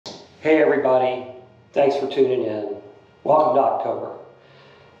Hey everybody, thanks for tuning in. Welcome to October.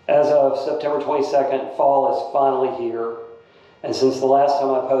 As of September 22nd, fall is finally here. And since the last time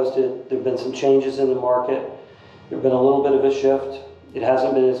I posted, there have been some changes in the market. There have been a little bit of a shift. It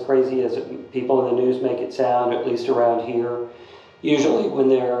hasn't been as crazy as people in the news make it sound, at least around here. Usually when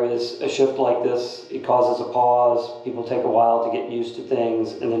there is a shift like this, it causes a pause. People take a while to get used to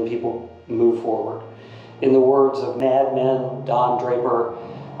things, and then people move forward. In the words of Mad Men, Don Draper,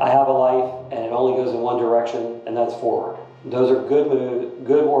 I have a life and it only goes in one direction, and that's forward. Those are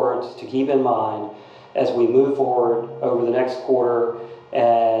good words to keep in mind as we move forward over the next quarter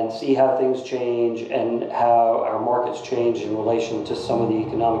and see how things change and how our markets change in relation to some of the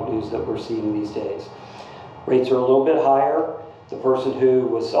economic news that we're seeing these days. Rates are a little bit higher. The person who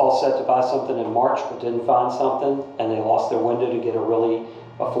was all set to buy something in March but didn't find something and they lost their window to get a really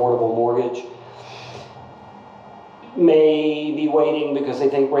affordable mortgage may be waiting because they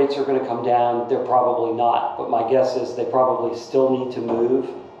think rates are going to come down. They're probably not, but my guess is they probably still need to move.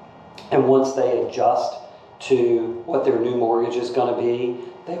 And once they adjust to what their new mortgage is going to be,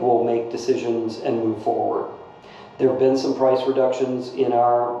 they will make decisions and move forward. There have been some price reductions in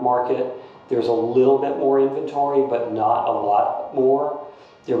our market. There's a little bit more inventory, but not a lot more.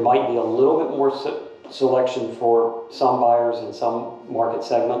 There might be a little bit more selection for some buyers in some market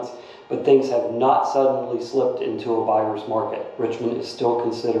segments, but things have not suddenly slipped into a buyer's market. Richmond is still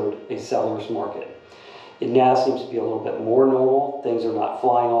considered a seller's market. It now seems to be a little bit more normal. Things are not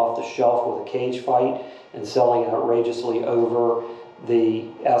flying off the shelf with a cage fight and selling outrageously over the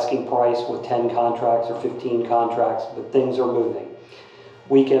asking price with 10 contracts or 15 contracts, but things are moving.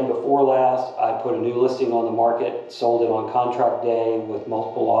 Weekend before last, I put a new listing on the market, sold it on contract day with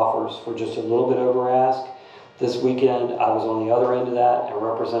multiple offers for just a little bit over ask. This weekend, I was on the other end of that and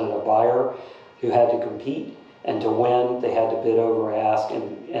represented a buyer who had to compete, and to win, they had to bid over ask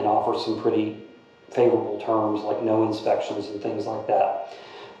and offer some pretty favorable terms like no inspections and things like that.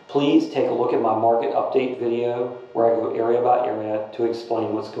 Please take a look at my market update video where I go area by area to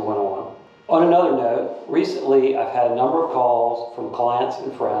explain what's going on. On another note, recently I've had a number of calls from clients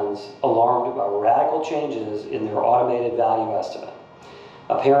and friends alarmed by radical changes in their automated value estimate.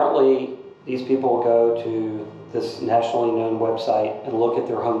 Apparently, these people go to this nationally known website and look at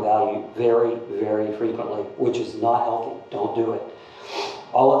their home value very, very frequently, which is not healthy. Don't do it.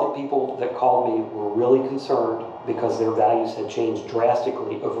 All of the people that called me were really concerned because their values had changed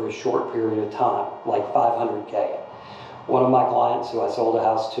drastically over a short period of time, like 500K. One of my clients who I sold a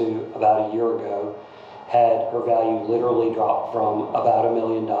house to about a year ago had her value literally dropped from about $1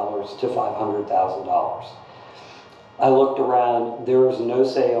 million to $500,000. I looked around, there was no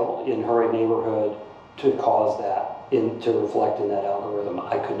sale in her neighborhood to cause that, to reflect in that algorithm.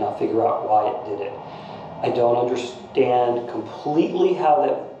 I could not figure out why it did it. I don't understand completely how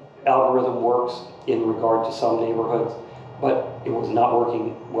that algorithm works in regard to some neighborhoods, but it was not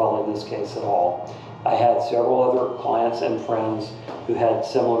working well in this case at all. I had several other clients and friends who had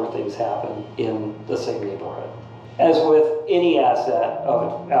similar things happen in the same neighborhood. As with any asset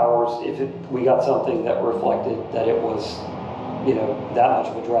of ours, if we got something that reflected that it was, that much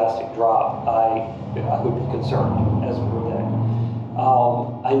of a drastic drop, I would be concerned, as would they.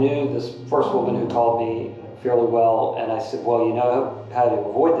 I knew this first woman who called me fairly well, and I said, well, you know how to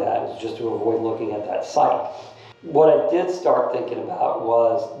avoid that is just to avoid looking at that site. What I did start thinking about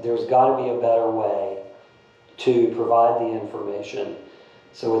was there's got to be a better way to provide the information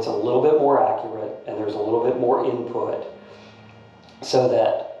so it's a little bit more accurate and there's a little bit more input so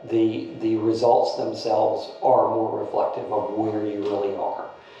that the results themselves are more reflective of where you really are.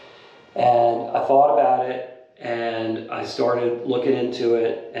 And I thought about it and I started looking into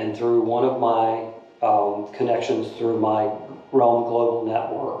it, and through one of my connections through my Realm Global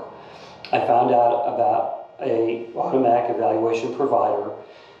Network, I found out about an automatic evaluation provider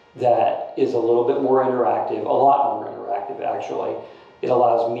that is a little bit more interactive, a lot more interactive actually. It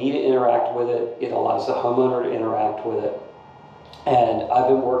allows me to interact with it, it allows the homeowner to interact with it, and I've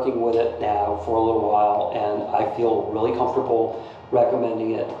been working with it now for a little while, and I feel really comfortable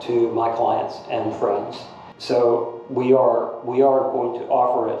recommending it to my clients and friends. So we are going to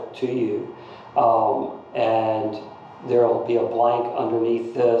offer it to you, and there will be a blank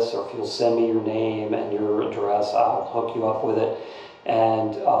underneath this, or if you'll send me your name and your address, I'll hook you up with it.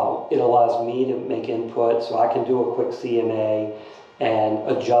 And it allows me to make input, so I can do a quick CMA and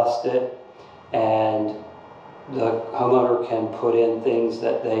adjust it, and the homeowner can put in things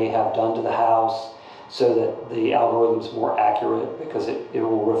that they have done to the house so that the algorithm is more accurate, because it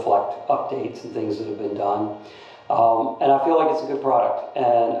will reflect updates and things that have been done. And I feel like it's a good product,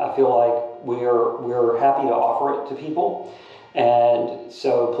 and I feel like we're happy to offer it to people. And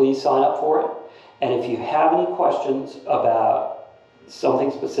so please sign up for it. And if you have any questions about something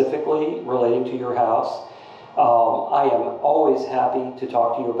specifically relating to your house, I am always happy to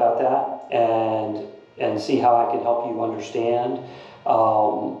talk to you about that and see how I can help you understand,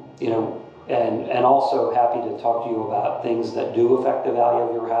 and also happy to talk to you about things that do affect the value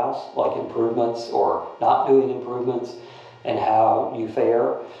of your house, like improvements or not doing improvements and how you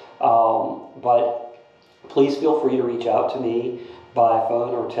fare. But please feel free to reach out to me by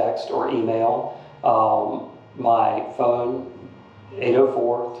phone or text or email. My phone,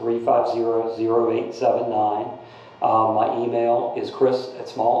 804-350-0879. My email is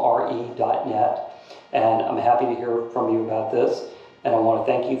chris@smallre.net. And I'm happy to hear from you about this. And I want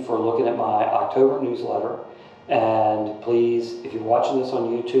to thank you for looking at my October newsletter. And please, if you're watching this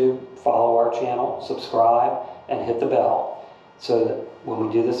on YouTube, follow our channel, subscribe, and hit the bell so that when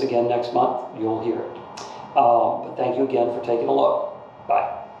we do this again next month, you'll hear it. But thank you again for taking a look.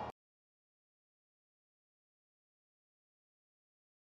 Bye.